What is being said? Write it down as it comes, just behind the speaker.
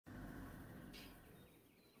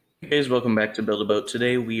Guys, welcome back to Build a Boat.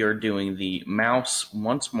 Today we are doing the mouse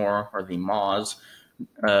once more, or the Moz.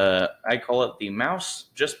 I call it the mouse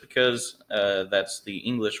just because that's the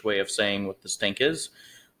English way of saying what the stink is.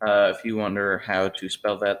 If you wonder how to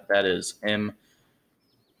spell that, that is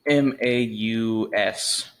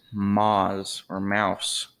M-A-U-S, Moz, or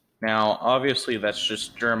mouse. Now, obviously that's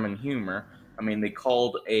just German humor. I mean, they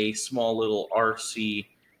called a small little RC,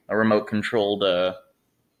 a remote-controlled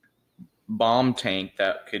bomb tank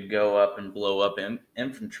that could go up and blow up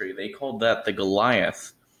infantry. They called that the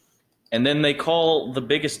Goliath. And then they call the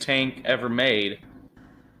biggest tank ever made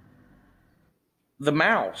the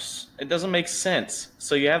Mouse. It doesn't make sense.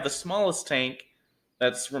 So you have the smallest tank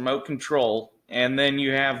that's remote control, and then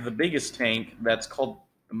you have the biggest tank that's called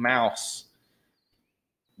the Mouse.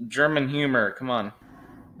 German humor, come on.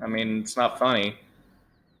 I mean, it's not funny.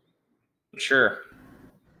 But sure.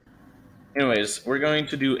 Anyways, we're going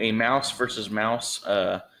to do a mouse versus mouse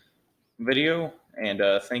video, and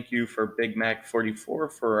thank you for Big Mac 44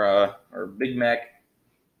 for or Big Mac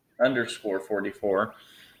underscore 44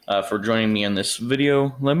 for joining me in this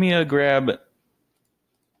video. Let me grab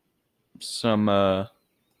some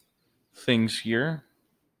things here.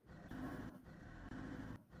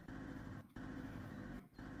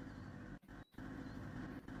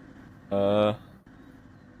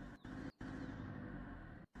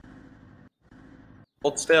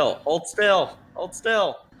 Hold still, hold still, hold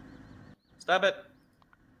still. Stop it.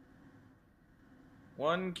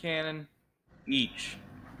 One cannon each.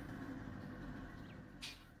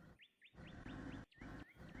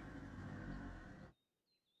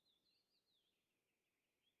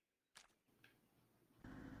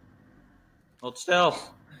 Hold still.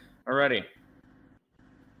 Alrighty.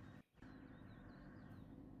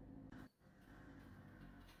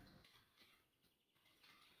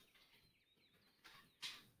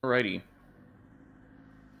 Alrighty.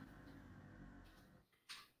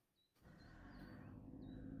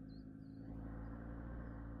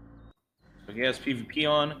 So he has PvP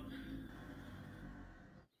on.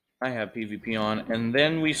 I have PvP on, and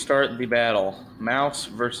then we start the battle. Mouse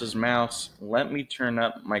versus mouse. Let me turn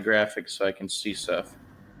up my graphics so I can see stuff.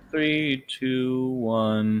 3, 2,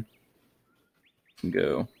 1,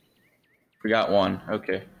 go. Forgot one.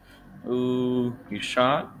 Okay. Ooh, you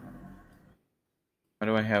shot? Why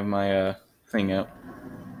do I have my thing up?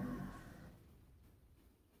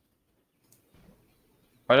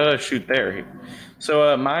 Why did I shoot there?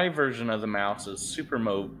 So my version of the mouse is super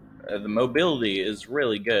the mobility is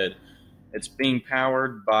really good. It's being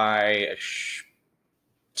powered by a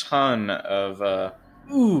ton of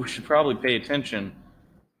ooh, should probably pay attention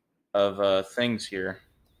of things here.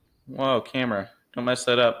 Whoa, camera, don't mess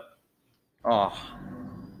that up. Oh,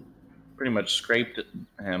 pretty much scraped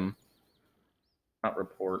him. Not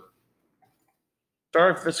report.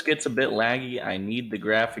 Sorry if this gets a bit laggy. I need the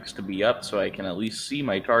graphics to be up so I can at least see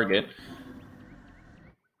my target.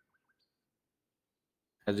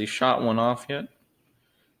 Has he shot one off yet?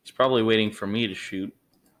 He's probably waiting for me to shoot.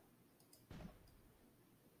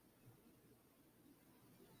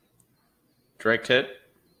 Direct hit?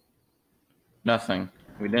 Nothing.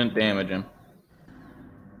 We didn't damage him.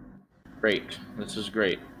 Great. This is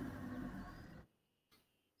great.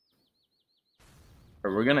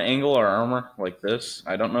 We're going to angle our armor like this.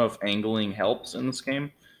 I don't know if angling helps in this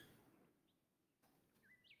game.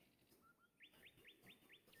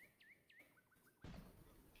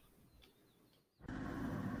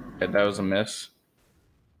 Okay, that was a miss.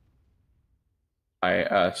 By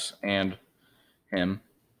us and him.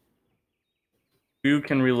 Who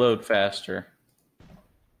can reload faster?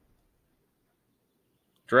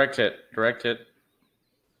 Direct hit. Direct hit.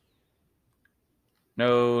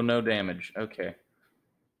 No damage. Okay.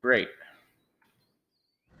 Great.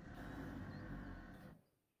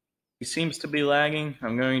 He seems to be lagging.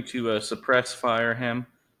 I'm going to suppress fire him.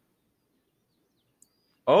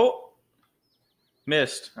 Oh!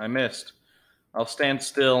 Missed. I missed. I'll stand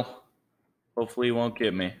still. Hopefully he won't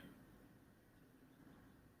get me.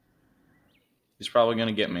 He's probably going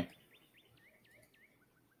to get me.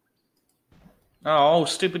 Oh,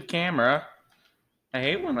 stupid camera. I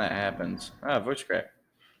hate when that happens. Ah, voice crack.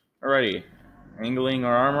 Alrighty. Angling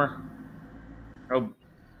our armor. Oh.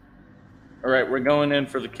 Alright, we're going in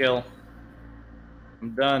for the kill.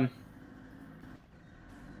 I'm done.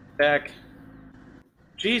 Back.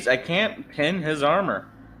 Jeez, I can't pin his armor.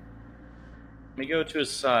 Let me go to his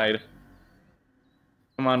side.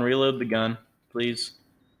 Come on, reload the gun, please.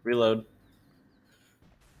 Reload.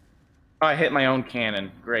 Oh, I hit my own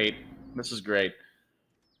cannon. Great. This is great.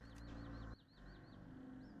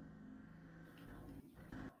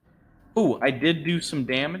 Ooh, I did do some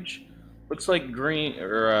damage. Looks like green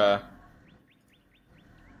or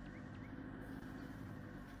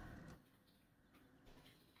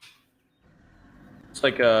it's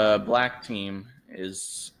like a black team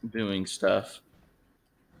is doing stuff.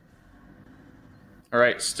 All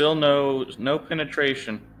right, still no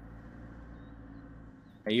penetration.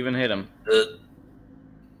 I even hit him. Ugh.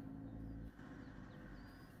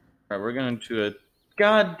 All right, we're going to a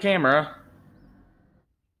God camera.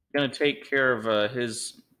 Gonna take care of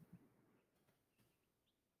his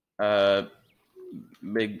uh,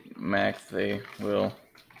 Big Mac. They will.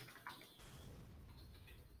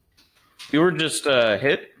 You were just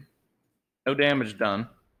hit. No damage done.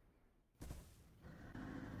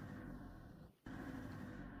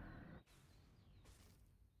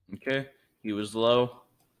 Okay, he was low.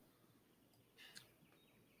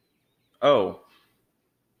 Oh,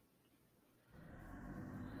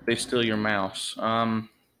 they steal your mouse.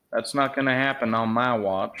 That's not gonna happen on my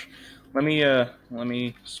watch. Let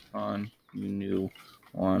me spawn you new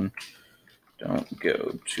one. Don't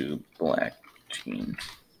go to black team.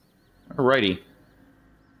 Alrighty.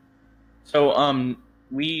 So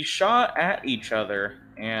we shot at each other,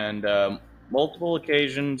 and multiple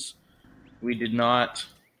occasions we did not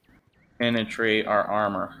penetrate our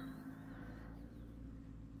armor.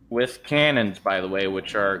 With cannons, by the way,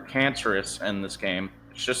 which are cancerous in this game.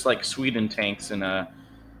 It's just like Sweden tanks in a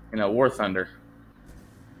War Thunder.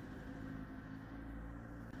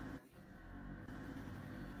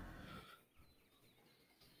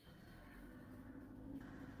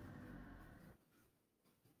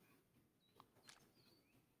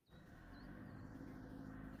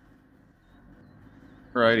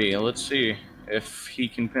 Righty, let's see if he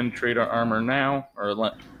can penetrate our armor now, or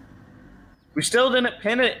let. We still didn't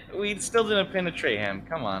penetrate him.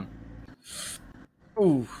 Come on.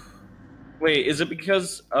 Ooh. Wait, is it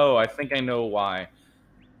because? Oh, I think I know why.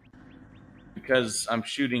 Because I'm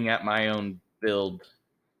shooting at my own build.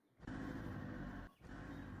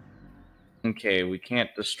 Okay, we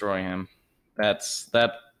can't destroy him. That.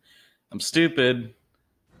 I'm stupid.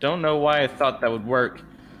 Don't know why I thought that would work.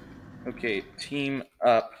 Okay, team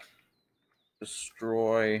up.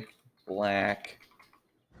 Destroy black.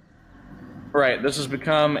 Right, this has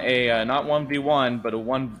become a not 1v1, but a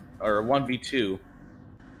 1v2.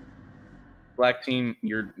 Black team,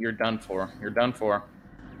 you're done for. You're done for.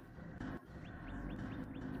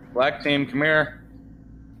 Black team, come here.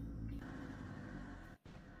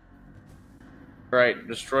 Right,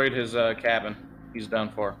 destroyed his cabin. He's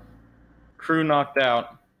done for. Crew knocked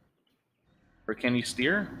out. Or can he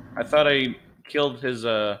steer? I thought I killed his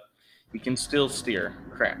he can still steer.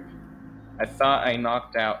 Crap. I thought I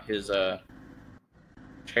knocked out his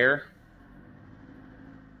chair.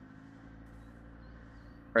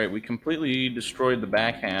 Right, we completely destroyed the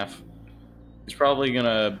back half. He's probably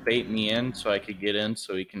gonna bait me in so I could get in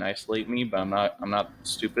so he can isolate me, but I'm not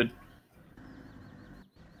stupid.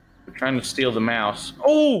 We're trying to steal the mouse.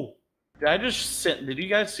 Oh! Did you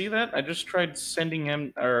guys see that? I just tried sending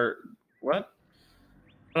him, or what?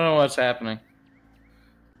 I don't know what's happening.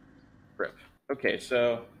 Rip. Okay,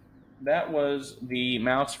 so that was the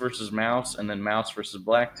mouse versus mouse, and then mouse versus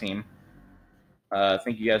black team.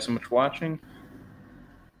 Thank you guys so much for watching.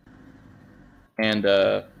 And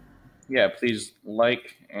yeah, please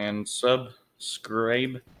like and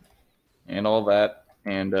subscribe and all that.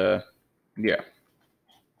 And yeah.